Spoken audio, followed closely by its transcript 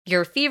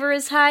Your fever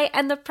is high,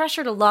 and the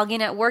pressure to log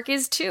in at work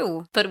is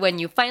too. But when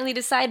you finally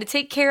decide to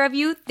take care of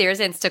you, there's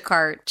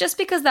Instacart. Just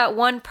because that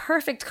one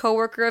perfect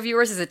coworker of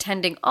yours is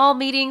attending all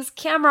meetings,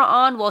 camera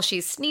on while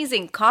she's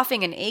sneezing,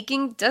 coughing, and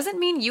aching, doesn't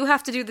mean you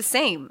have to do the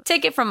same.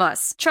 Take it from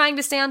us. Trying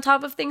to stay on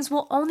top of things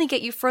will only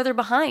get you further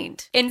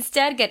behind.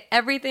 Instead, get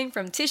everything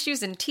from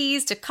tissues and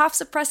teas to cough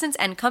suppressants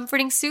and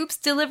comforting soups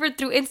delivered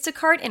through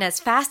Instacart in as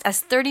fast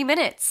as 30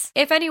 minutes.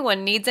 If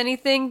anyone needs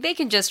anything, they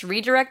can just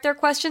redirect their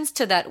questions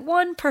to that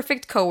one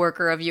perfect coworker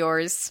of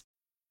yours.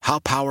 How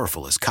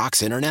powerful is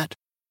Cox Internet?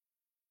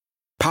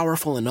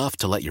 Powerful enough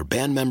to let your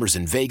band members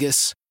in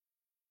Vegas,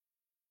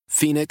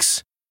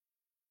 Phoenix,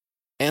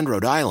 and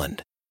Rhode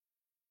Island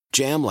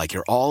jam like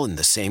you're all in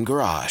the same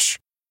garage.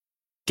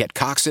 Get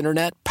Cox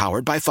Internet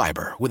powered by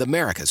fiber with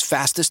America's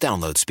fastest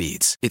download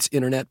speeds. It's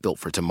internet built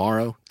for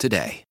tomorrow,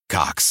 today.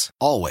 Cox,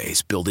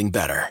 always building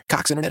better.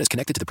 Cox Internet is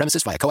connected to the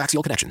premises via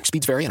coaxial connection.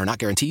 Speeds vary and are not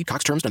guaranteed.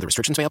 Cox terms and other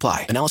restrictions may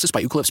apply. Analysis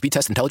by Ookla Speed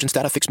Test Intelligence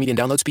Data. Fixed median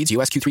download speeds.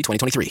 US Q3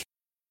 2023.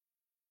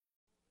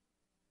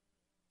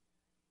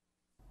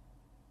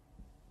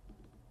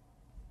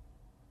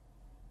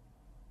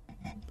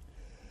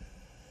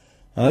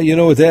 You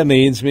know what that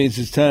means? It means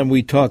it's time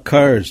we talk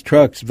cars,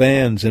 trucks,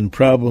 vans, and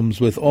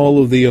problems with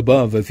all of the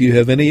above. If you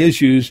have any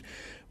issues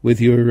with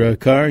your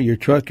car, your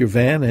truck, your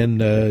van, and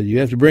you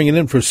have to bring it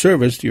in for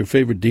service to your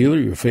favorite dealer,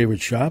 your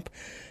favorite shop,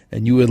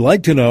 and you would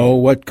like to know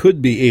what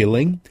could be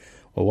ailing,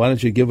 well, why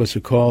don't you give us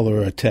a call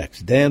or a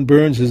text? Dan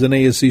Burns is an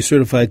ASC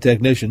certified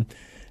technician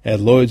at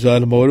Lloyd's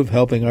Automotive,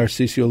 helping our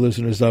CCO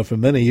listeners out for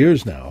many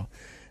years now.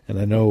 And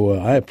I know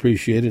I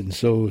appreciate it, and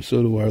so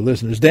do our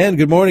listeners. Dan,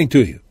 good morning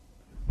to you.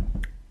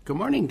 Good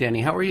morning,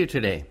 Denny. How are you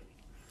today?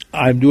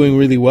 I'm doing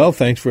really well.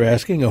 Thanks for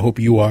asking. I hope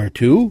you are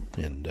too,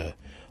 and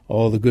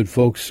all the good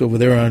folks over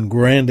there on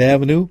Grand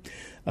Avenue.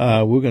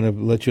 We're going to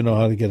let you know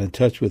how to get in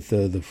touch with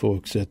the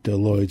folks at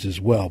Lloyd's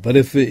as well. But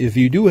if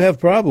you do have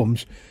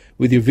problems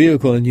with your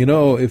vehicle, and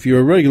if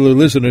you're a regular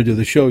listener to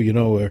the show,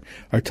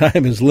 our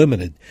time is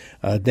limited.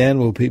 Dan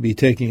will be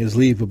taking his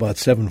leave about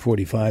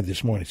 7:45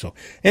 this morning. So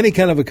any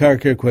kind of a car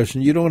care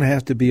question, you don't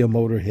have to be a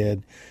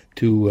motorhead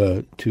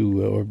to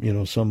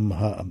some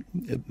a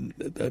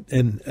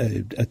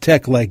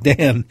tech like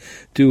Dan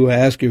to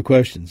ask your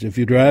questions. If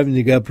you're driving,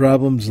 you got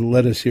problems,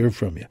 let us hear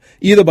from you,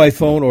 either by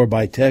phone or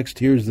by text.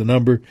 Here's the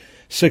number: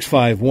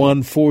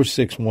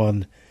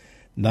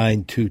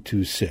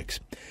 651-461-9226.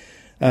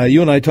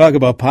 You and I talk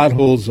about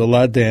potholes a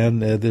lot, Dan,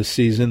 this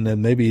season,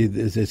 and maybe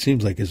it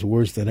seems like it's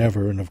worse than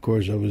ever. And, of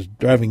course, I was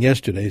driving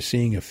yesterday,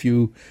 seeing a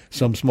few,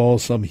 some small,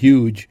 some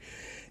huge.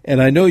 And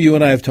I know you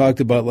and I have talked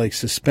about, like,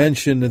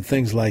 suspension and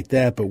things like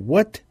that, but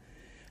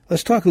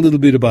let's talk a little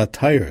bit about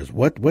tires.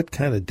 What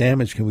kind of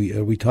damage are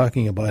we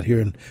talking about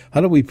here, and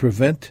how do we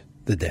prevent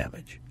the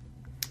damage?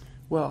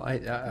 Well,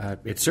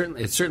 it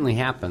certainly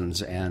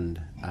happens,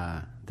 and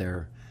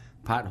their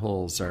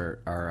potholes are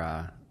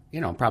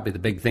probably the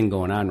big thing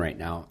going on right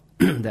now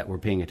that we're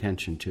paying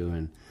attention to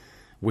and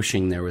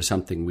wishing there was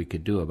something we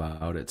could do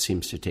about. It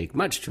seems to take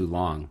much too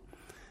long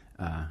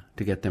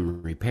to get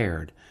them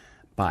repaired.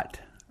 But,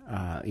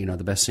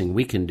 the best thing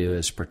we can do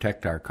is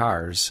protect our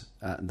cars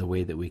the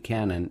way that we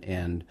can.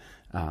 And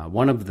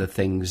one of the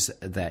things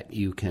that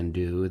you can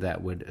do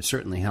that would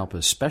certainly help,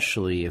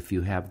 especially if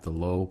you have the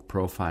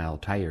low-profile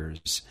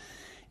tires,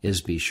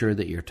 is be sure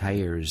that your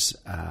tires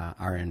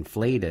are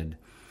inflated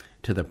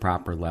to the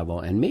proper level,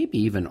 and maybe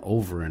even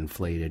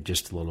overinflated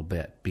just a little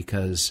bit,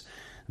 because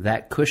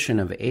that cushion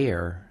of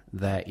air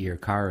that your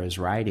car is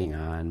riding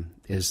on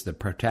is the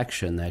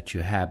protection that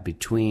you have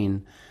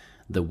between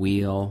the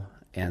wheel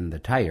and the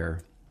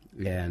tire.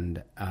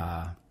 And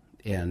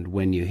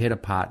when you hit a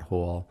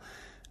pothole,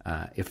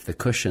 if the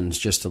cushion's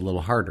just a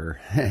little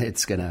harder,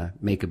 it's going to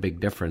make a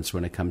big difference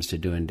when it comes to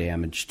doing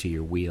damage to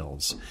your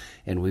wheels.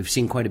 And we've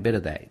seen quite a bit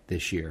of that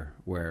this year,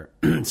 where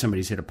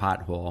somebody's hit a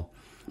pothole,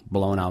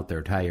 blown out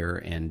their tire,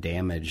 and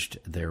damaged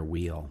their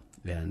wheel.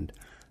 And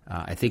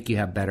I think you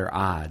have better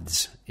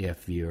odds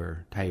if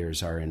your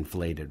tires are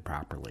inflated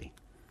properly.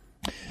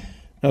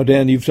 Now,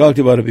 Dan, you've talked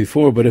about it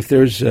before, but if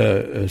there's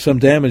some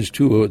damage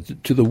to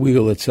the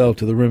wheel itself,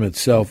 to the rim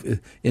itself,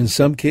 in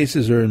some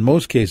cases or in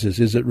most cases,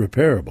 is it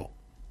repairable?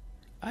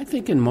 I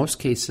think in most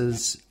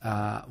cases,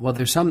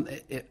 there's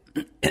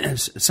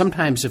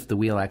sometimes if the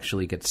wheel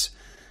actually gets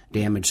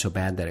damaged so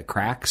bad that it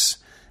cracks,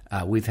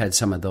 we've had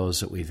some of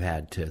those that we've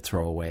had to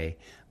throw away.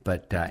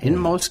 But in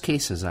most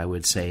cases, I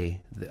would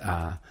say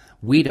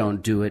we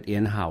don't do it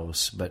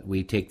in-house, but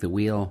we take the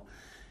wheel,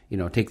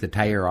 take the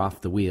tire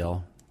off the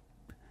wheel,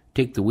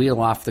 take the wheel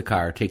off the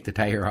car, take the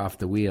tire off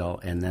the wheel,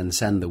 and then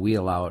send the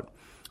wheel out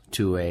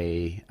to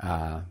a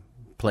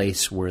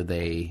place where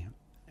they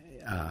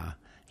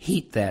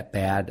heat that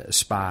bad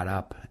spot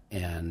up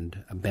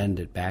and bend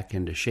it back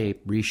into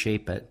shape,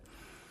 reshape it,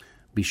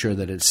 be sure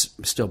that it's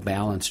still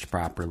balanced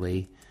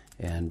properly,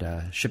 and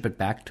ship it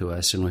back to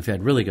us. And we've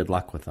had really good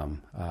luck with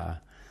them.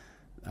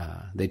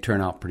 They turn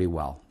out pretty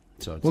well.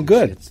 So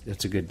good.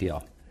 It's a good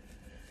deal.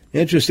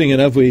 Interesting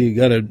enough, we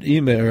got an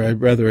email, or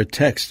rather a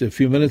text a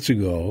few minutes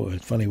ago.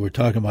 It's funny, we're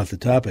talking about the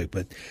topic,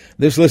 but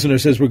this listener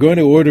says, we're going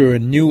to order a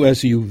new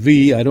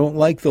SUV. I don't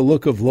like the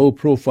look of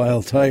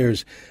low-profile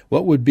tires.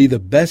 What would be the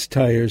best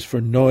tires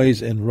for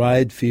noise and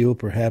ride feel?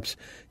 Perhaps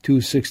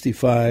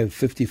 265,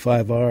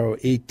 55R, or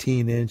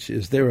 18-inch.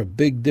 Is there a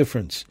big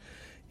difference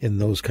in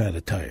those kind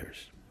of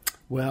tires?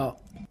 Well,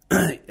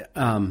 you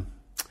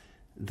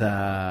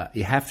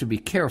have to be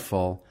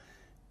careful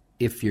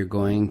if you're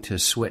going to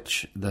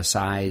switch the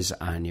size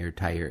on your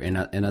tire.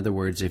 In other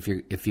words,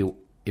 if you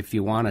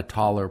want a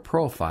taller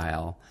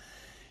profile,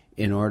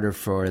 in order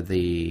for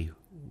the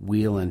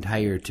wheel and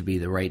tire to be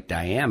the right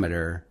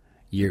diameter,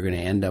 you're going to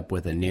end up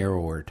with a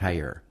narrower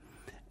tire.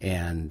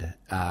 And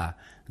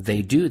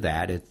they do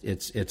that.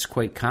 It's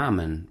quite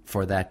common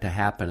for that to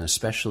happen,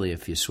 especially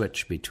if you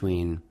switch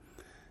between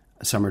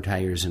summer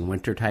tires and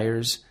winter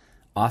tires.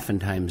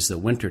 Oftentimes the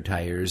winter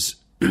tires,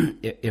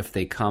 if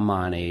they come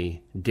on a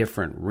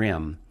different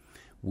rim,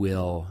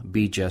 will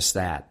be just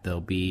that. They'll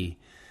be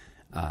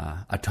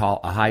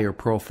a higher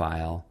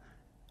profile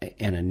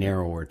and a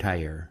narrower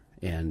tire.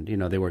 And,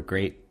 they work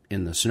great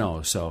in the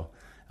snow. So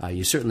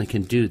you certainly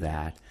can do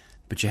that.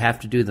 But you have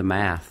to do the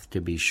math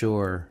to be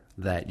sure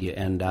that you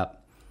end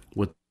up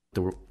with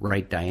the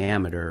right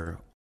diameter.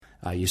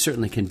 You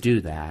certainly can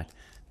do that.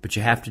 But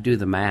you have to do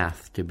the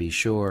math to be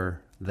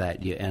sure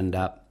that you end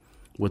up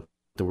with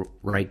the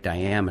right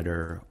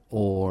diameter,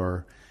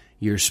 or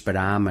your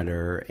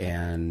speedometer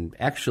and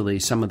actually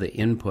some of the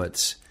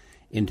inputs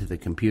into the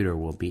computer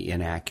will be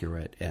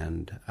inaccurate,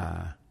 and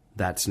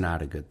that's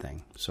not a good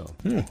thing. So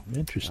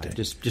interesting.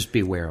 Just be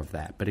aware of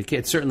that. But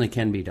it certainly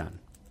can be done.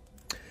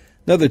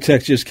 Another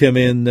text just came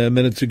in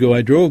minutes ago.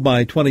 I drove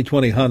my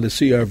 2020 Honda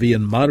CR-V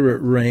in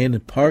moderate rain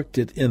and parked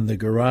it in the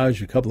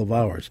garage a couple of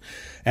hours.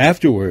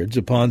 Afterwards,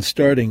 upon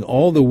starting,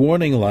 all the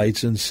warning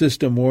lights and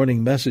system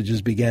warning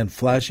messages began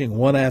flashing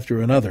one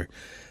after another.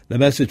 The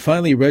message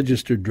finally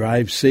registered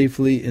drive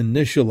safely,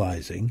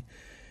 initializing.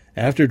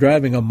 After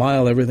driving a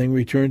mile, everything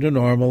returned to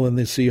normal and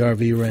the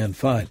CR-V ran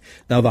fine.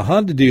 Now, the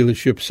Honda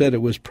dealership said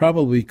it was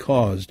probably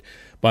caused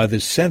by the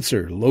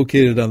sensor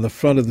located on the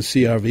front of the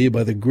CR-V,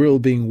 by the grill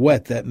being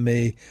wet. That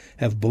may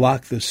have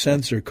blocked the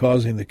sensor,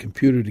 causing the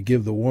computer to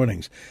give the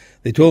warnings.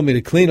 They told me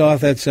to clean off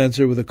that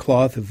sensor with a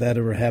cloth if that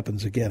ever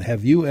happens again.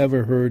 Have you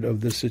ever heard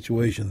of this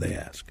situation, they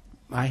ask?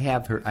 I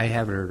have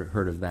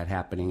heard of that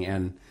happening,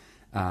 and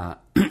on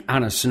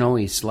a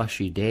snowy,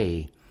 slushy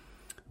day,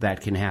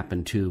 that can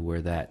happen too,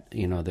 where that,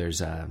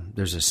 there's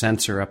a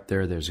sensor up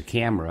there, there's a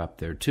camera up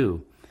there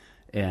too,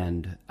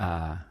 and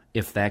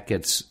if that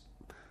gets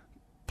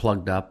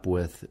plugged up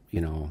with,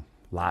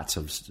 lots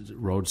of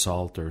road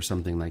salt or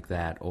something like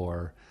that,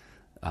 or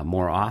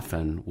more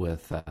often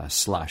with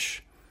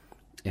slush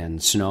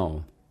and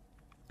snow,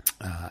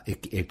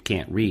 it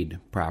can't read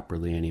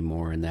properly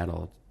anymore, and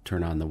that'll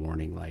turn on the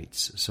warning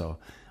lights. So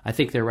I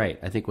think they're right.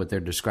 I think what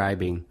they're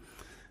describing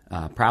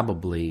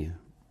probably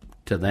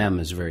to them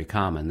is very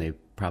common. They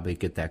probably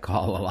get that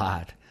call a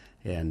lot.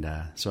 And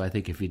so I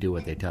think if you do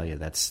what they tell you,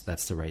 that's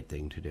the right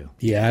thing to do.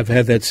 Yeah, I've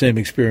had that same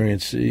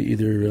experience,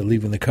 either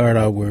leaving the car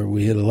out where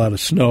we hit a lot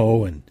of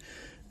snow and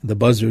the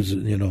buzzers,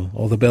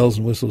 all the bells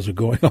and whistles are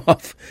going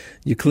off.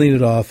 You clean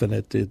it off and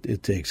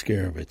it takes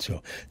care of it.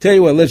 So tell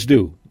you what, let's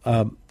do.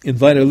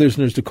 Invite our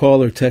listeners to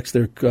call or text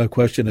their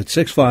question at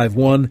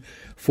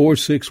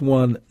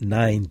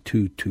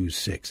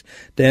 651-461-9226.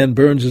 Dan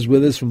Burns is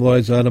with us from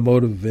Lloyd's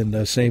Automotive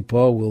in St.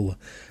 Paul. We'll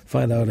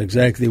find out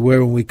exactly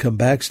where when we come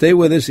back. Stay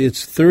with us.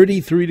 It's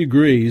 33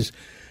 degrees.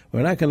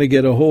 We're not going to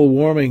get a whole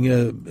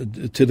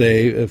warming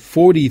today.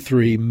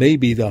 43 may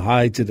be the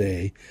high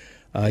today.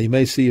 You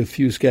may see a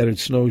few scattered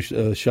snow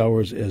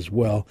showers as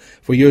well.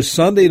 For your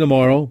Sunday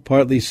tomorrow,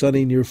 partly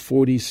sunny near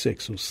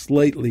 46, so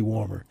slightly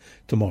warmer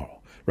tomorrow.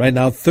 Right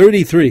now,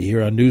 33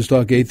 here on News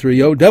Talk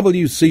 830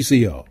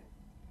 WCCO.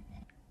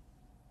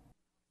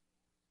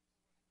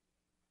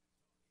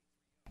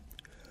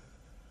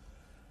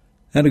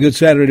 And a good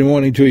Saturday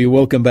morning to you.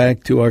 Welcome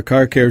back to our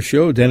Car Care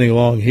Show. Denny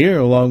Long here,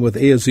 along with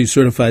ASE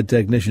certified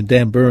technician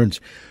Dan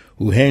Burns,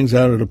 who hangs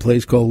out at a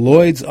place called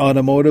Lloyd's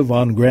Automotive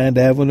on Grand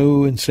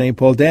Avenue in St.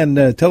 Paul.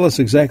 Dan, tell us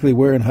exactly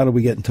where and how do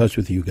we get in touch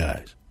with you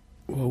guys?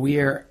 Well, we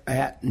are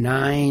at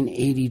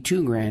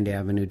 982 Grand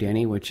Avenue,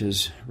 Denny, which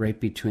is right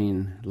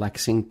between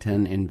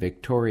Lexington and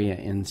Victoria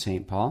in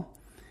St. Paul.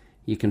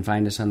 You can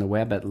find us on the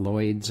web at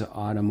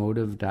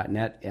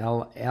lloydsautomotive.net,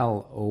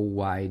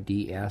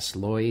 LLOYDS,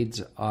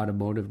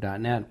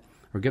 lloydsautomotive.net,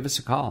 or give us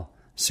a call,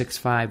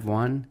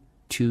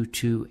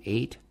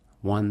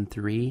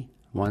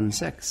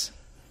 651-228-1316.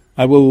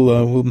 I will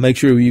we'll make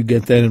sure you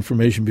get that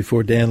information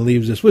before Dan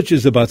leaves us, which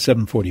is about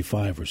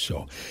 7:45 or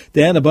so.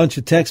 Dan, a bunch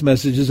of text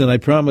messages, and I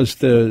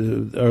promised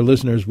our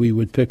listeners we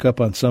would pick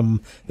up on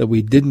some that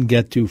we didn't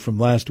get to from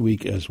last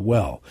week as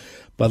well.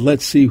 But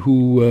let's see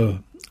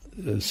who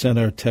sent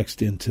our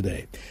text in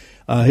today.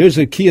 Here's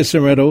a Kia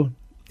Sorento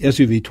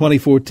SUV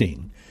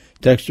 2014.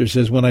 Texter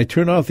says, when I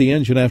turn off the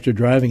engine after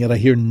driving it, I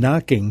hear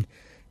knocking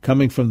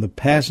coming from the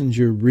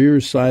passenger rear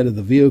side of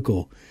the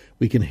vehicle.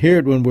 We can hear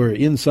it when we're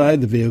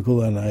inside the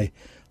vehicle, and I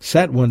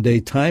sat one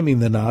day timing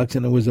the knocks,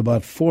 and it was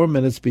about 4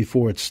 minutes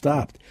before it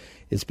stopped.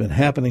 It's been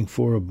happening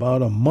for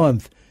about a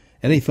month.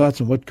 Any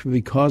thoughts on what could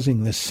be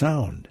causing this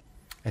sound?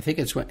 I think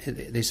it's when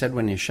they said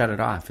when you shut it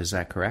off. Is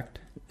that correct?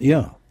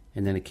 Yeah.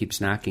 And then it keeps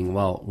knocking.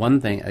 Well,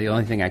 the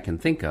only thing I can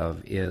think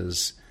of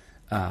is,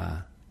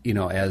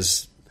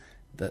 as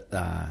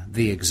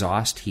the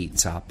exhaust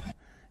heats up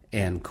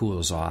and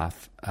cools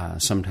off,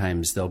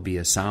 sometimes there'll be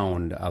a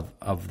sound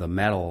of the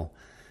metal,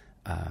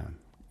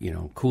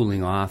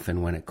 cooling off.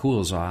 And when it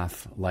cools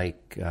off,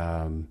 like,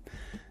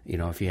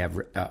 if you have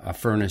a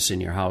furnace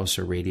in your house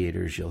or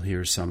radiators, you'll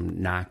hear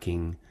some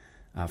knocking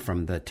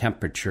from the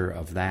temperature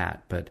of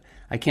that. But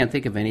I can't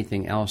think of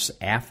anything else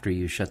after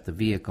you shut the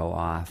vehicle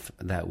off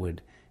that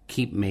would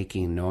keep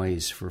making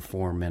noise for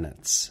 4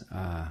 minutes.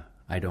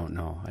 I don't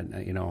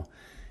know.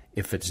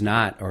 If it's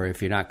not, or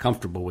if you're not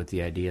comfortable with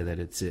the idea that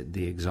it's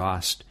the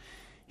exhaust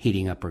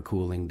heating up or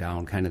cooling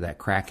down, kind of that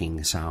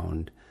cracking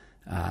sound,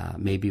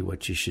 maybe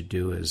what you should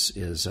do is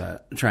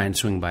try and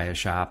swing by a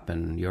shop,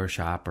 and your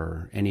shop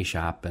or any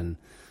shop, and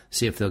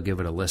see if they'll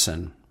give it a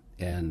listen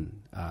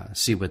and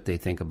see what they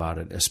think about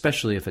it,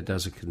 especially if it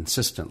does it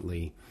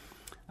consistently.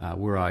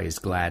 We're always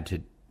glad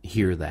to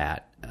hear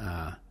that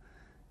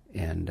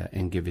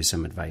and give you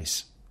some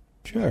advice.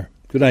 Sure.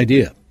 Good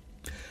idea.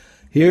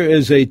 Here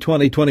is a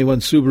 2021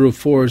 Subaru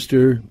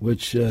Forester,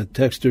 which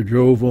Texter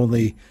drove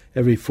only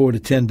every 4 to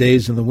 10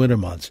 days in the winter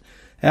months.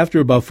 After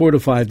about 4 to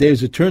 5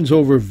 days, it turns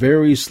over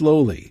very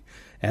slowly.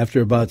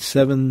 After about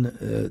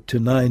 7 to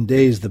 9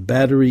 days, the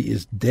battery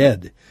is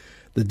dead.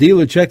 The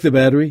dealer checked the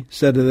battery,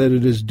 said that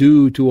it is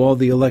due to all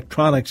the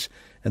electronics,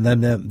 and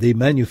then the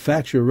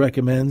manufacturer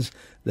recommends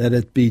that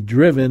it be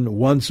driven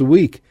once a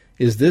week.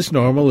 Is this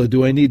normal, or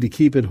do I need to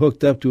keep it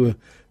hooked up to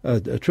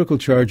a trickle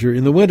charger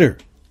in the winter?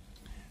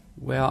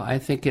 Well, I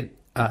think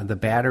the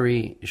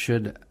battery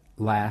should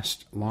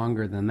last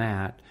longer than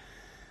that.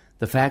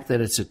 The fact that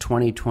it's a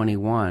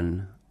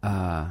 2021,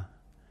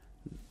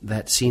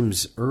 that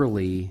seems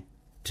early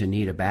to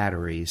need a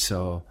battery.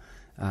 So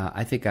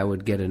I think I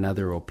would get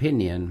another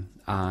opinion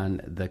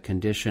on the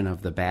condition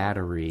of the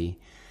battery.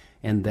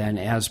 And then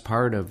as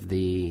part of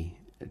the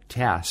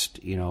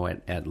test,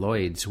 at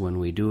Lloyd's, when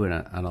we do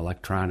an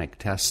electronic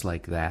test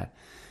like that,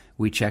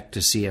 we check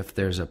to see if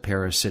there's a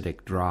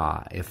parasitic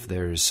draw, if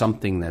there's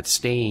something that's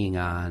staying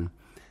on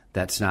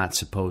that's not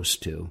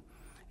supposed to.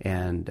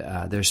 And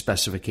there's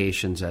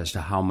specifications as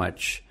to how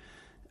much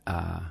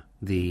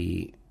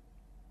when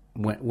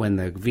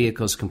the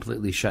vehicle's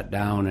completely shut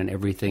down and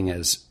everything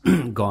has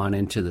gone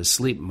into the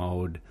sleep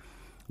mode,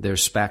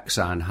 there's specs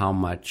on how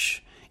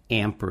much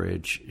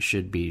amperage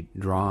should be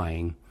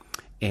drawing.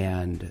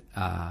 And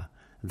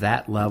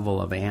that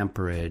level of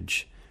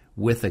amperage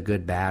with a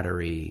good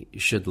battery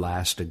should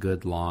last a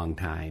good long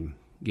time.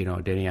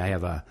 Denny, I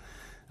have a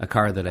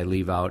car that I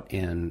leave out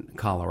in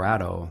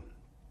Colorado,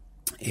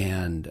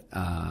 and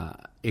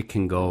it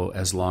can go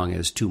as long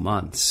as 2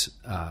 months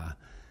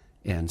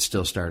and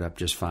still start up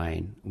just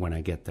fine when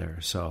I get there.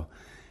 So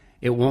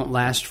it won't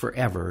last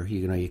forever.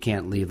 You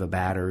can't leave a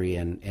battery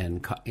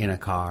in a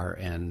car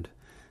and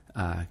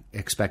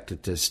expect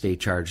it to stay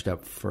charged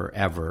up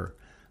forever.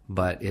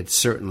 But it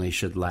certainly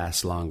should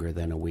last longer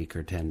than a week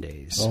or 10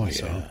 days. Oh yeah,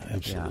 so,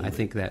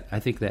 absolutely. Yeah, I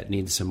think that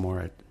needs some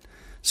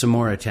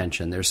more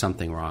attention. There's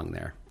something wrong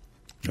there.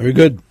 Very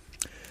good.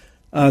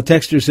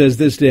 Texter says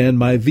this, Dan,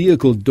 my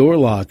vehicle door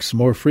locks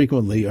more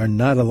frequently are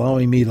not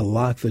allowing me to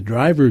lock the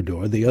driver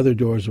door. The other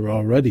doors are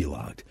already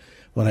locked.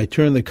 When I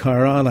turn the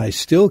car on, I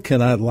still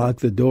cannot lock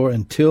the door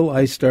until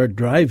I start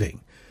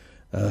driving.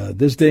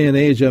 This day and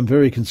age, I'm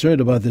very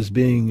concerned about this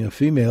being a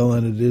female,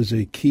 and it is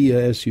a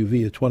Kia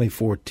SUV, a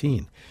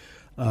 2014.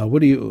 How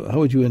would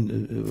you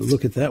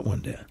look at that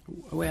one, Dan?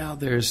 Well,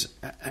 there's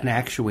an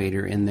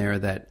actuator in there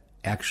that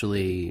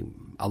actually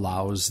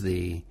allows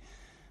the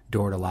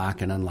door to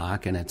lock and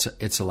unlock, and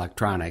it's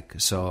electronic.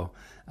 So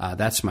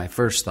that's my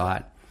first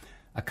thought.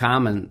 A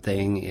common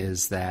thing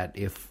is that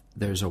if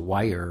there's a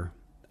wire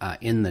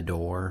in the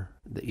door,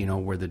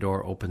 where the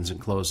door opens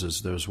and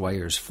closes, those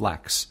wires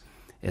flex,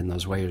 and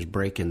those wires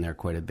break in there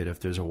quite a bit.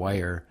 If there's a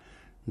wire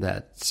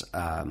that's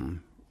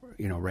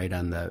right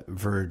on the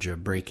verge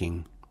of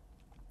breaking,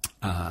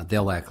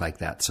 they'll act like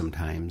that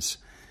sometimes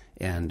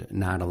and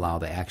not allow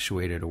the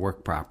actuator to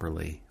work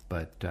properly.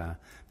 But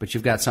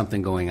you've got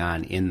something going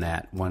on in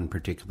that one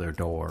particular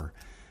door,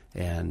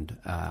 and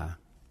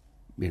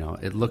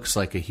it looks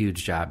like a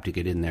huge job to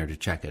get in there to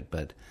check it,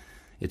 but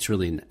it's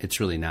really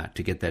not.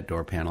 To get that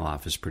door panel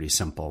off is pretty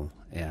simple,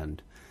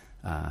 and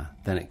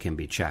then it can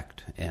be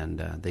checked, and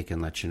they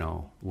can let you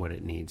know what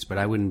it needs. But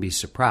I wouldn't be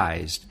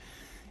surprised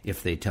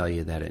if they tell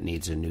you that it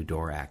needs a new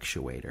door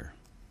actuator.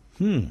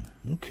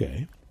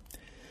 Okay.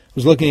 I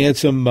was looking at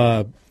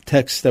some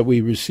texts that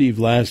we received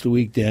last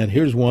week, Dan.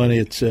 Here's one.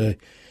 It's a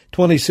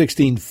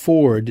 2016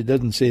 Ford. It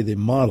doesn't say the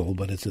model,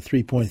 but it's a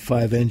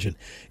 3.5 engine.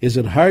 Is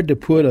it hard to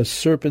put a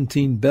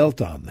serpentine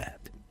belt on that?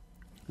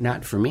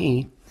 Not for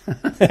me.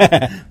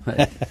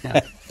 But,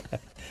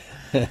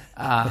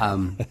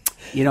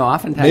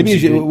 Oftentimes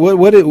maybe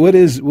what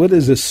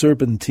is a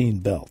serpentine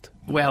belt?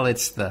 Well,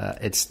 it's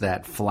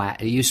that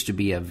flat. It used to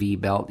be a V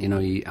belt.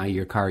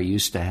 Your car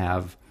used to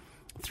have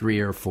 3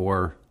 or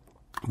 4.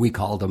 We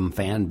called them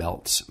fan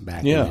belts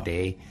back in the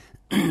day,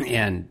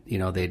 and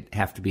they'd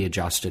have to be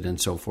adjusted and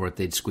so forth.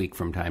 They'd squeak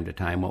from time to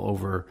time. Well,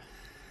 over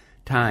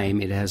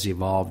time, it has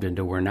evolved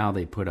into where now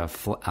they put a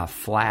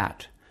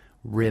flat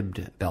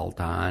ribbed belt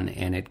on,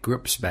 and it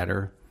grips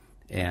better.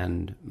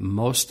 And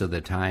most of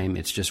the time,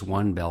 it's just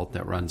one belt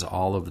that runs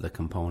all of the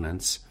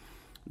components.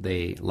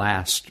 They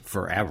last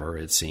forever,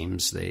 it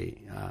seems.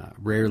 They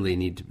rarely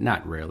need to,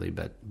 not rarely,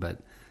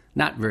 but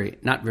not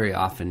very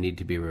often need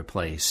to be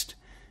replaced.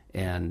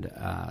 And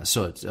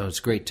so it's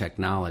great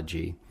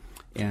technology.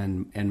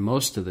 And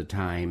most of the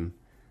time,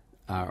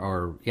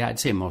 I'd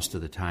say most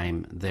of the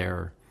time,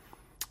 the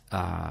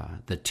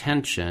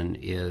tension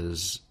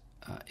is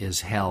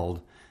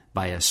held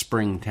by a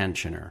spring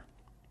tensioner.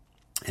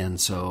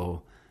 And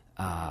so,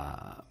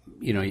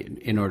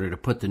 in order to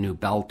put the new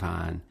belt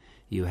on,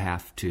 you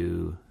have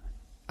to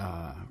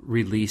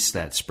release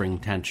that spring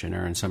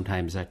tensioner, and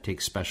sometimes that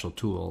takes special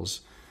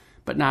tools,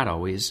 but not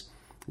always.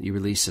 You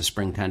release the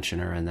spring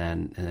tensioner and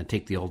then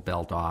take the old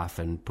belt off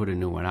and put a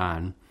new one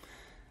on.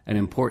 An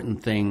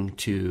important thing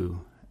to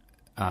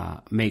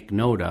make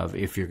note of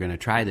if you're going to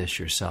try this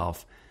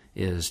yourself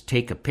is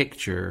take a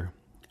picture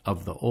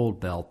of the old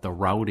belt, the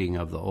routing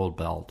of the old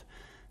belt,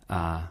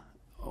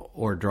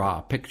 or draw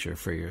a picture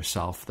for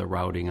yourself, the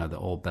routing of the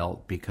old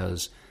belt,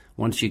 because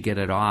once you get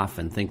it off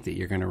and think that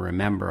you're going to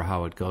remember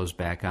how it goes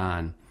back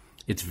on,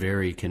 it's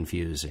very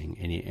confusing,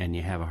 and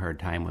you have a hard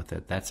time with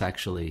it. That's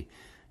actually,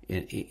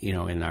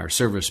 in our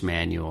service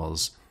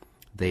manuals,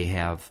 they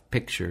have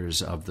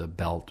pictures of the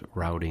belt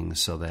routing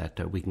so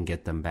that we can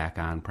get them back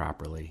on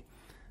properly.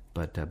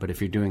 But if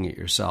you're doing it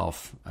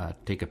yourself,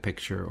 take a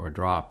picture or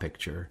draw a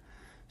picture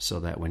so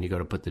that when you go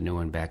to put the new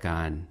one back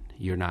on,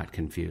 you're not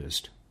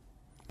confused.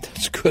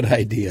 That's a good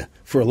idea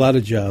for a lot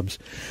of jobs.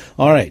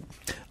 All right.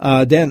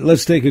 Dan,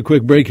 let's take a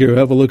quick break here.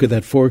 Have a look at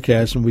that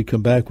forecast. When we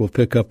come back, we'll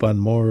pick up on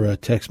more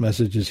text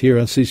messages here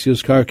on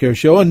CCO's Car Care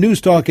Show on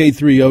News Talk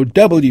 830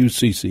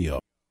 WCCO.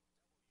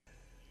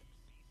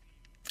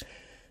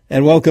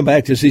 And welcome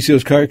back to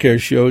CCO's Car Care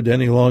Show.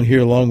 Denny Long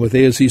here along with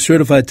ASE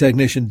certified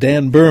technician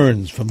Dan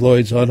Burns from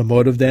Lloyd's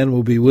Automotive. Dan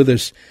will be with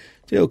us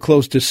till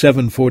close to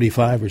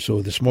 7:45 or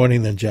so this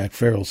morning. Then Jack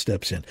Farrell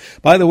steps in.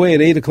 By the way,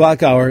 at 8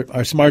 o'clock hour,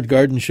 our Smart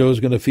Garden Show is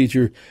going to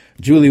feature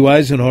Julie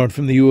Weisenhorn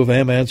from the U of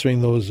M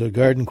answering those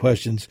garden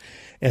questions,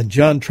 and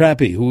John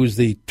Trappy, who is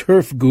the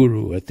turf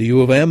guru at the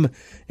U of M.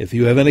 If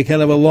you have any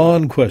kind of a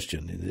lawn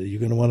question, you're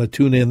going to want to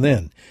tune in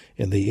then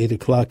in the 8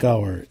 o'clock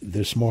hour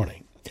this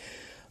morning.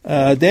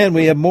 Dan,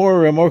 we have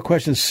more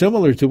questions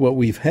similar to what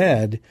we've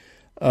had.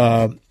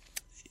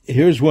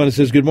 Here's one that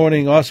says, "Good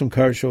morning, awesome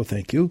car show,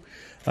 thank you.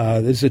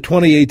 This is a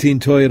 2018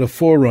 Toyota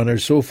 4Runner.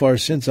 So far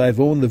since I've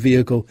owned the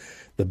vehicle,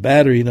 the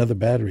battery," another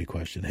battery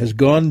question, "has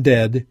gone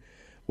dead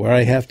where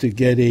I have to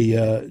get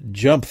a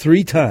jump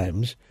 3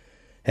 times,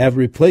 have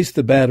replaced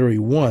the battery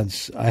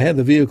once. I had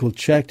the vehicle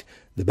checked,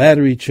 the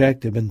battery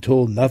checked, have been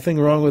told nothing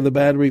wrong with the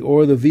battery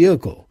or the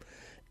vehicle.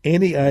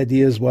 Any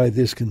ideas why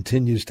this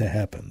continues to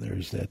happen?"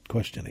 There's that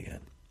question again.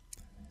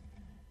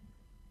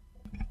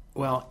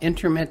 Well,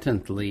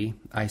 intermittently,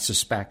 I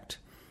suspect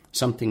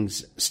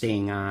something's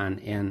staying on.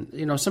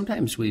 And,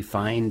 sometimes we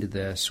find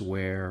this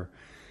where,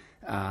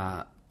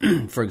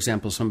 for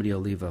example, somebody will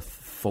leave a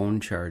phone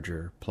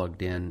charger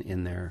plugged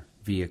in their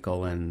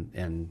vehicle,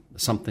 and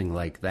something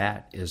like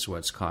that is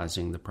what's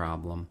causing the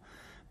problem.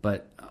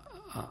 But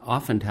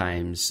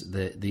oftentimes,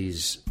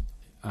 these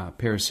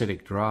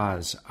parasitic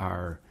draws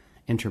are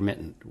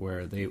intermittent,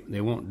 where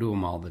they won't do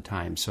them all the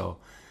time. So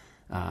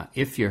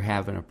if you're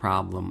having a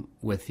problem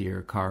with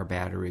your car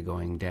battery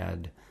going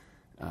dead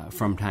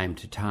from time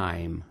to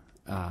time,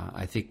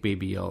 I think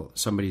maybe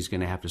somebody's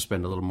going to have to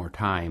spend a little more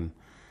time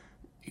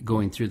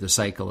going through the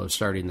cycle of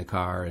starting the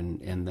car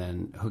and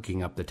then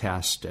hooking up the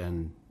test.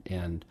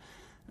 And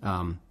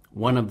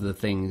one of the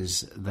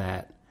things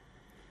that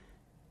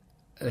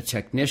a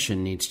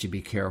technician needs to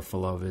be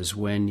careful of is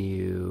when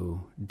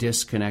you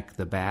disconnect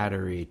the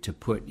battery to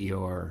put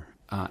your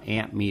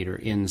amp meter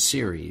in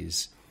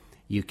series,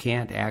 you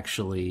can't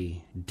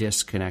actually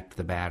disconnect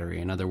the battery.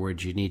 In other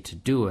words, you need to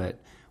do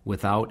it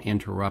without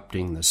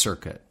interrupting the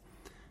circuit,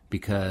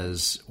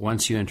 because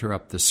once you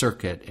interrupt the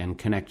circuit and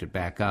connect it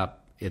back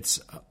up,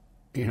 it's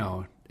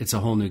a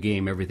whole new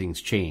game.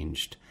 Everything's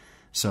changed.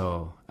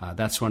 So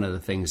that's one of the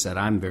things that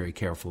I'm very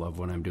careful of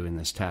when I'm doing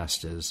this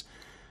test, is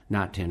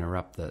not to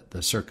interrupt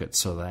the circuit,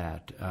 so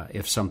that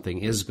if something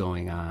is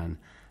going on,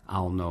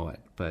 I'll know it.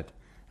 But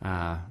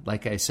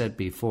like I said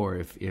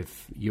before,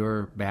 if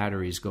your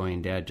battery's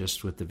going dead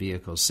just with the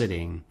vehicle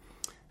sitting,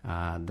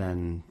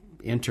 then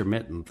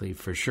intermittently,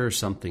 for sure,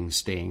 something's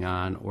staying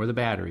on, or the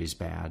battery's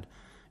bad.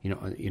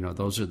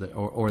 Those are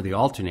or the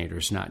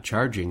alternator's not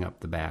charging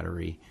up the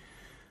battery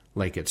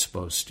like it's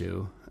supposed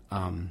to.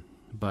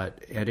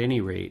 But at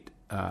any rate,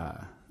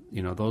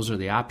 those are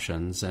the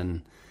options,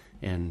 and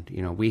And,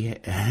 we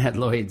at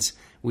Lloyd's,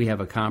 we have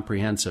a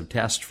comprehensive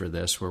test for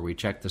this where we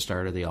check the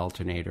start of the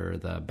alternator,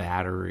 the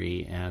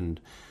battery, and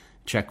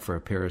check for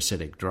a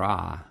parasitic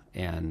draw.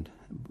 And,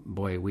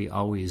 boy, we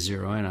always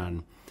zero in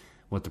on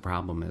what the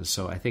problem is.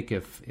 So I think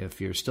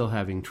if you're still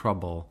having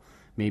trouble,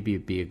 maybe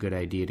it'd be a good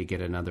idea to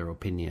get another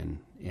opinion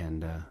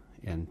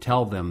and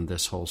tell them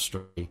this whole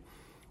story,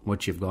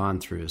 what you've gone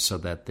through, so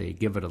that they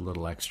give it a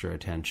little extra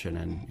attention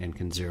and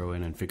can zero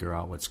in and figure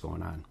out what's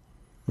going on.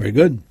 Very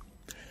good.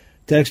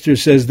 Dexter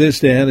says this,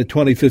 Dan, a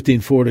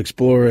 2015 Ford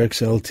Explorer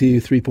XLT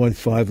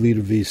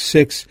 3.5-liter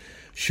V6.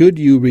 Should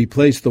you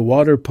replace the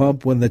water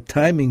pump when the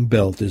timing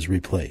belt is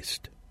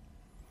replaced?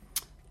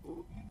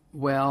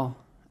 Well,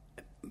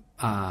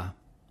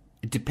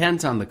 it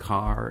depends on the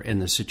car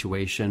and the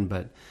situation,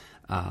 but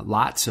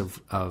lots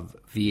of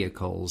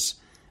vehicles,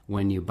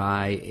 when you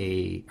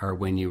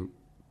when you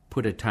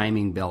put a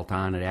timing belt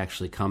on, it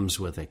actually comes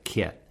with a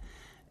kit.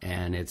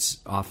 And it's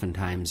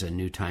oftentimes a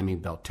new timing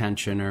belt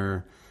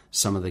tensioner,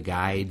 some of the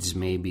guides,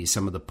 maybe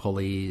some of the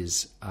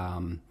pulleys,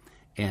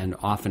 and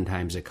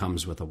oftentimes it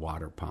comes with a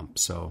water pump.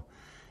 So,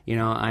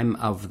 I'm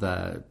of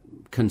the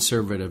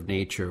conservative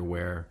nature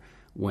where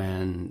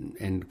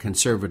and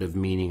conservative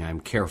meaning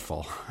I'm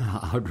careful.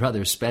 I would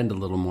rather spend a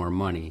little more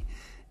money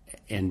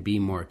and be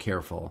more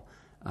careful.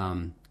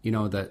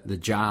 The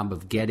job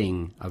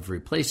of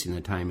replacing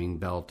the timing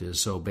belt is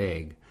so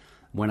big.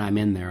 When I'm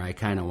in there, I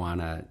kind of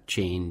want to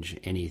change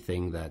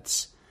anything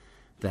that's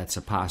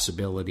a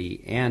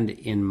possibility. And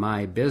in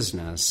my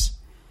business,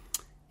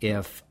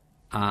 if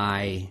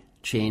I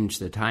change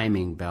the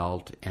timing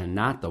belt and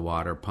not the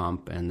water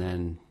pump, and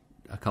then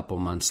a couple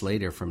months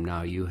later from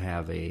now you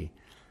have a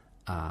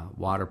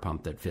water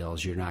pump that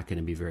fails, you're not going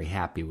to be very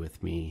happy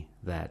with me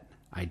that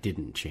I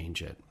didn't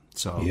change it.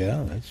 So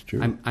yeah, that's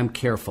true. I'm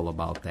careful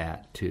about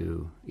that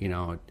too.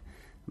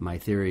 My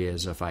theory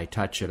is if I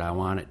touch it, I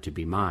want it to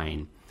be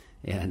mine,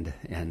 and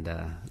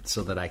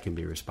so that I can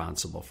be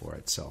responsible for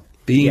it. So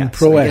being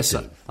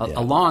proactive. I guess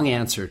a long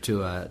answer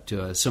to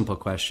a simple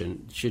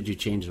question: should you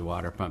change the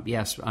water pump?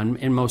 Yes,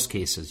 in most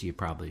cases, you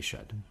probably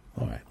should.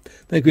 All right. I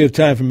think we have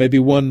time for maybe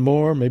one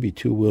more, maybe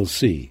two. We'll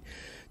see.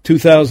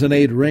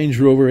 2008 Range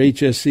Rover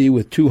HSE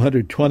with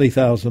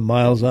 220,000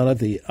 miles on it.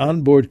 The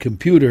onboard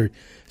computer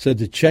said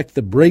to check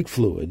the brake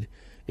fluid.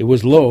 It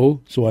was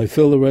low, so I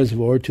filled the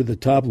reservoir to the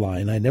top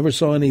line. I never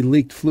saw any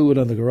leaked fluid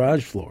on the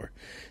garage floor.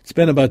 It's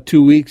been about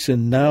 2 weeks,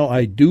 and now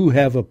I do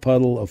have a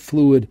puddle of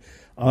fluid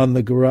on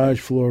the garage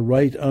floor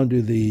right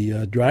under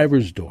the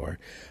driver's door.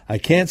 I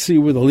can't see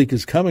where the leak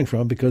is coming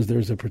from because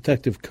there's a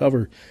protective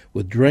cover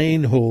with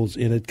drain holes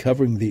in it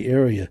covering the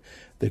area.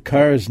 The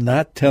car is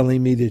not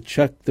telling me to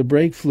check the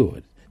brake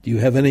fluid. Do you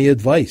have any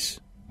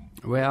advice?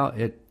 Well,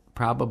 it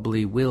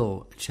probably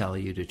will tell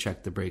you to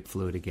check the brake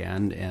fluid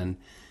again, and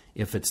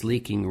if it's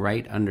leaking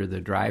right under the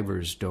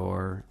driver's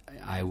door,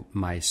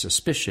 my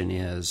suspicion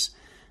is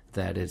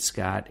that it's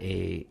got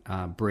a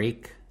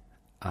brake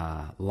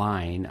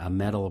line, a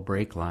metal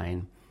brake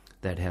line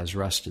that has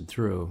rusted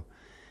through,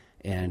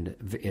 and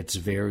it's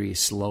very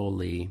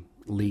slowly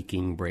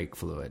leaking brake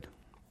fluid.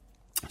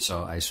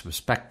 So I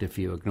suspect if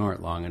you ignore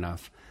it long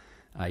enough,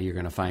 you're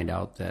going to find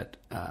out that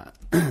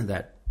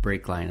that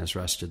brake line is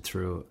rusted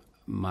through.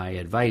 My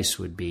advice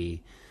would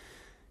be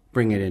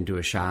bring it into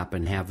a shop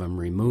and have them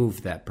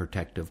remove that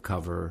protective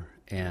cover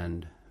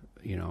and,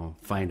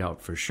 find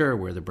out for sure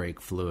where the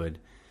brake fluid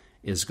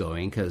is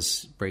going,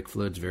 because brake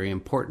fluid is very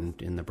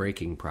important in the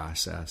braking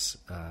process.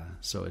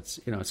 So it's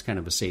kind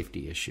of a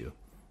safety issue.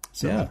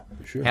 So yeah,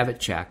 for sure. Have it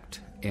checked,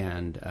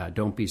 and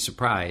don't be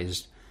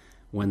surprised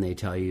when they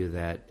tell you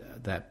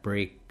that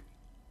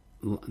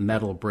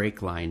metal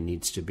brake line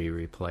needs to be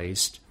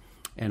replaced.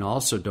 And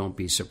also don't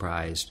be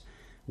surprised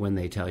when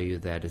they tell you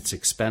that it's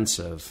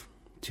expensive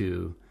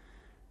to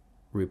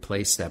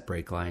replace that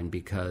brake line,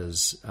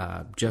 because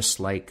just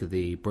like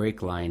the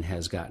brake line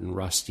has gotten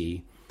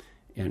rusty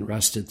and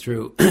rusted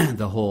through,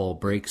 the whole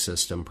brake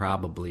system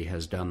probably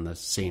has done the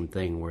same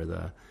thing, where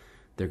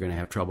they're going to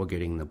have trouble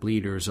getting the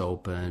bleeders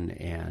open,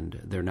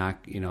 and they're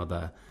not,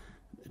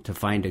 to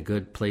find a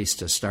good place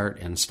to start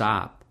and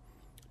stop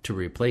to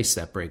replace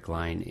that brake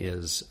line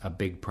is a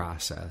big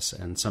process.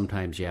 And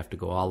sometimes you have to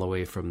go all the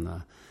way from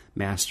the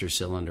master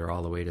cylinder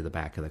all the way to the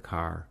back of the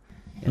car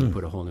and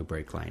put a whole new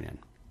brake line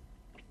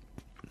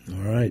in.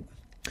 All right.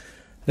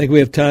 I think we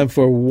have time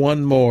for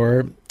one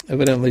more.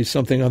 Evidently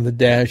something on the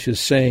dash is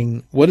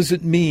saying, what does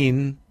it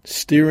mean,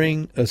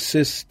 steering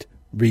assist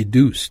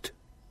reduced?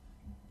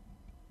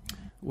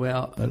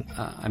 Well,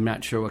 I'm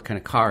not sure what kind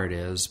of car it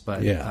is,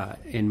 but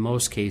in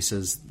most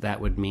cases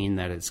that would mean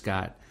that it's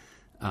got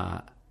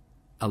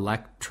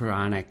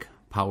electronic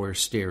power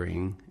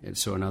steering.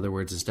 So in other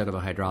words, instead of a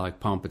hydraulic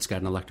pump, it's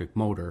got an electric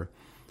motor.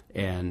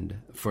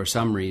 And for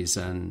some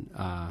reason,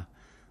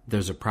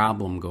 there's a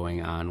problem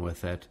going on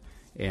with it.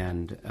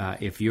 And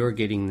if you're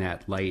getting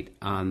that light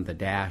on the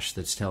dash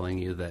that's telling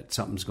you that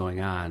something's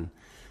going on,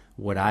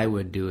 what I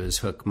would do is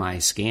hook my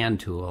scan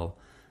tool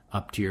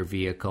up to your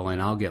vehicle,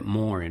 and I'll get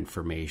more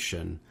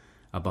information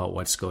about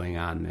what's going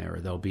on there.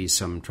 There'll be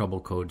some trouble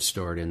code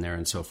stored in there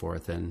and so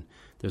forth. And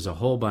there's a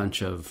whole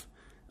bunch of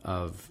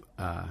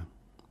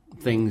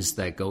things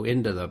that go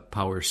into the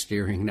power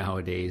steering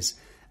nowadays,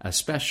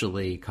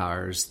 especially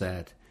cars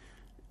that,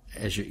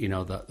 as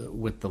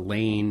with the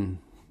lane,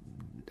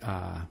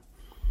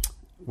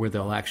 where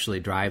they'll actually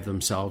drive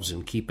themselves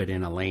and keep it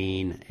in a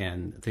lane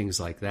and things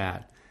like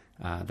that.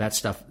 That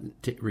stuff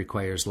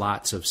requires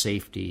lots of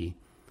safety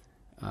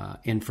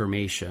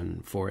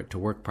information for it to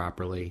work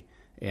properly.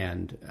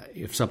 And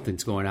if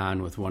something's going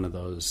on with one of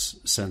those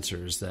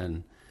sensors,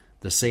 then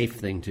the safe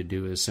thing to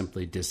do is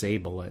simply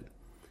disable it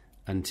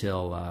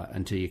until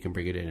you can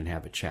bring it in and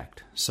have it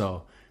checked.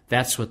 So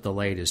that's what the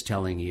light is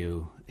telling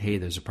you. Hey,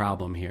 there's a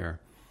problem here.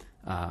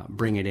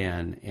 Bring it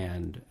in,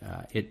 and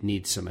it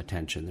needs some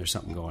attention. There's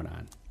something going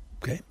on.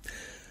 Okay.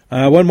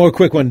 One more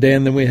quick one,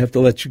 Dan, then we have to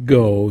let you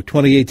go.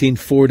 2018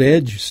 Ford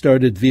Edge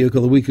started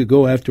vehicle a week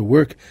ago after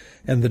work,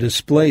 and the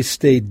display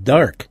stayed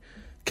dark.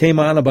 Came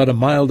on about a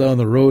mile down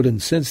the road, and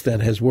since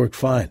then has worked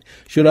fine.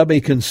 Should I be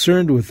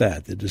concerned with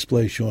that, the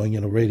display showing,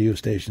 radio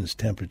stations,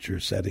 temperature,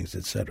 settings,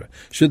 etc.?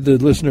 Should the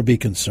listener be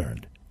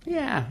concerned?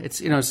 Yeah,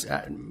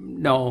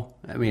 no.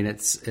 I mean,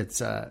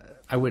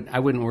 I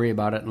wouldn't worry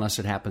about it unless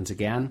it happens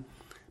again.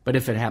 But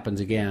if it happens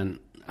again,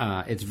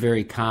 it's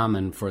very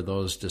common for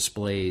those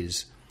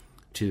displays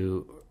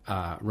to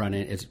run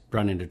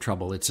into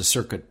trouble. It's a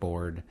circuit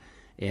board,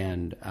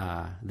 and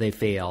they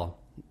fail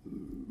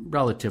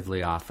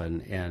relatively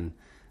often. And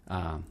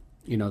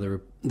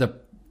the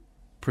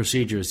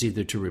procedure is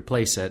either to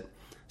replace it.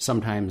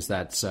 Sometimes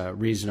that's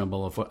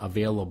reasonable,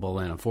 available,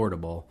 and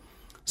affordable.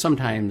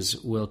 Sometimes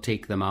we'll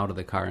take them out of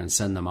the car and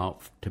send them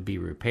out to be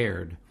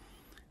repaired,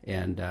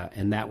 and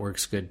that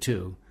works good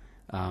too.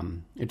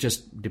 It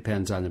just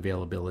depends on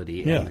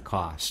availability and the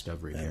cost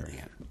of repairing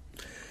it.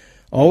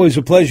 Always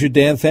a pleasure,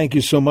 Dan. Thank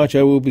you so much.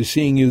 I will be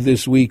seeing you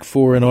this week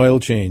for an oil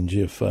change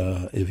if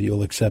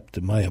you'll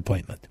accept my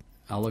appointment.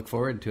 I'll look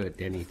forward to it,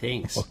 Denny.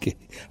 Thanks. Okay.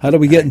 How do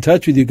we get in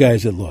touch with you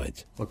guys at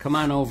Lloyd's? Well, come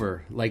on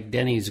over, like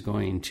Denny's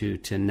going to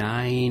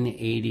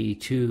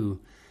 982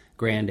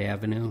 Grand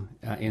Avenue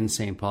in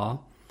St.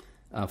 Paul.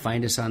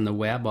 Find us on the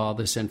web. All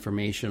this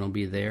information will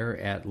be there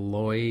at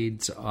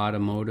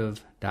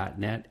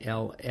lloydsautomotive.net,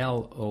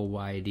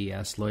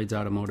 LLOYDS,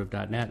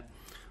 lloydsautomotive.net.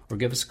 Or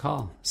give us a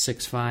call,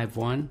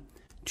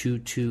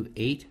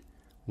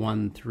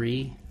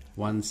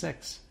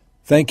 651-228-1316.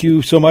 Thank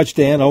you so much,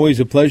 Dan.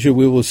 Always a pleasure.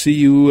 We will see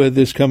you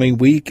this coming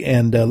week,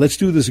 and let's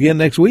do this again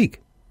next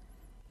week.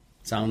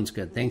 Sounds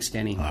good. Thanks,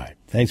 Denny. All right.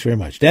 Thanks very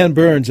much. Dan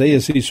Burns,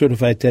 ASE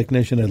Certified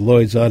Technician at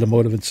Lloyd's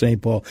Automotive in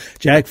St. Paul.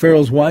 Jack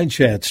Farrell's Wine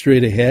Chat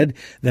straight ahead.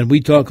 Then we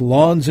talk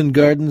lawns and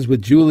gardens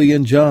with Julie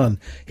and John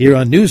here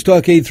on News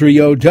Talk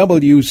 830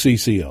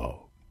 WCCO.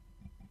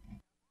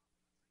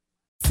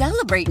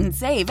 Celebrate and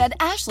save at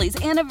Ashley's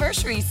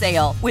Anniversary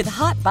Sale. With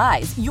Hot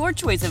Buys, your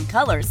choice of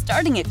colors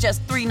starting at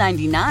just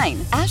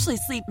 $3.99. Ashley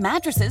Sleep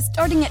mattresses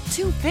starting at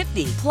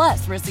 $2.50.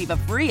 Plus, receive a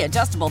free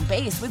adjustable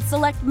base with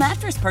select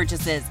mattress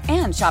purchases.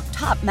 And shop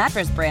top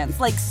mattress brands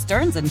like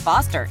Stearns &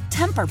 Foster,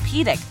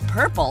 Tempur-Pedic,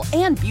 Purple,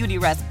 and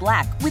Beautyrest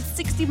Black with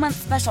 60-month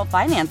special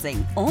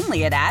financing.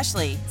 Only at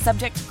Ashley.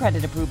 Subject to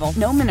credit approval.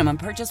 No minimum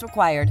purchase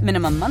required.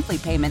 Minimum monthly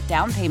payment,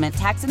 down payment,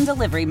 tax, and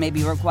delivery may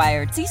be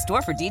required. See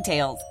store for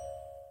details.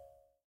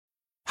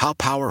 How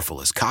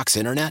powerful is Cox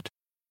Internet?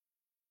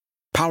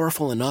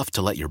 Powerful enough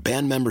to let your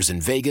band members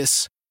in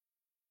Vegas,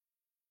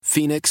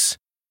 Phoenix,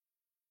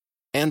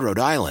 and Rhode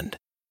Island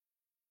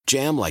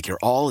jam like you're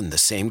all in the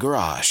same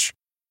garage.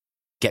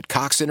 Get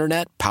Cox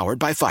Internet powered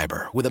by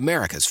fiber with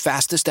America's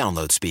fastest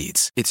download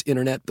speeds. It's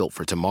internet built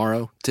for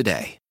tomorrow,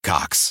 today.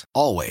 Cox,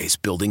 always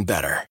building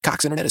better.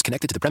 Cox Internet is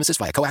connected to the premises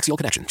via coaxial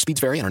connection. Speeds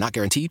vary and are not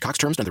guaranteed. Cox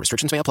terms and other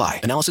restrictions may apply.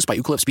 Analysis by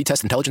Ookla Speed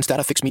Test Intelligence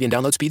Data. Fixed median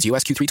download speeds.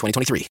 US Q3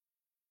 2023.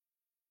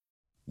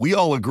 We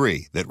all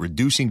agree that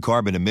reducing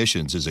carbon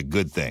emissions is a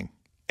good thing.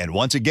 And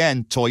once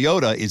again,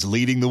 Toyota is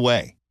leading the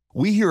way.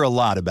 We hear a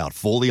lot about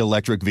fully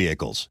electric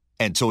vehicles,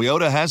 and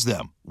Toyota has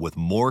them, with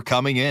more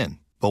coming in.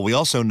 But we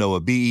also know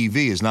a BEV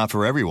is not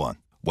for everyone,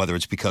 whether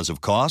it's because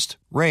of cost,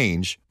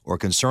 range, or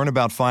concern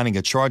about finding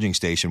a charging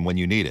station when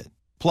you need it.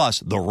 Plus,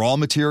 the raw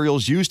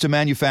materials used to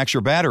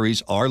manufacture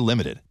batteries are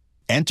limited.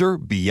 Enter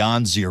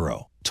Beyond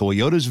Zero,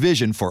 Toyota's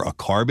vision for a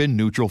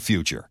carbon-neutral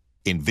future.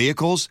 In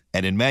vehicles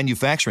and in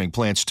manufacturing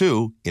plants,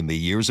 too, in the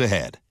years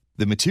ahead.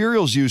 The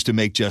materials used to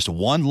make just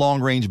one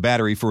long-range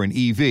battery for an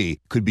EV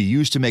could be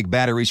used to make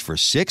batteries for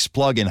 6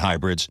 plug-in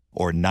hybrids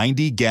or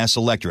 90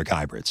 gas-electric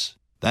hybrids.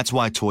 That's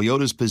why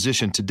Toyota's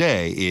position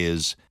today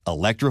is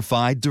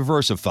electrified,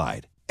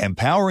 diversified,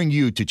 empowering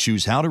you to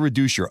choose how to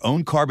reduce your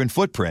own carbon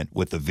footprint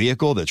with the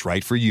vehicle that's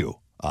right for you,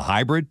 a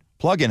hybrid,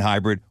 plug-in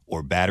hybrid,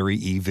 or battery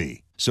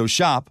EV. So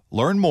shop,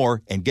 learn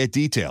more, and get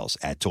details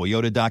at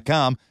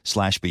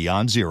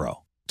toyota.com/beyond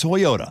zero.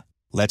 Toyota,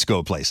 let's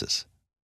go places.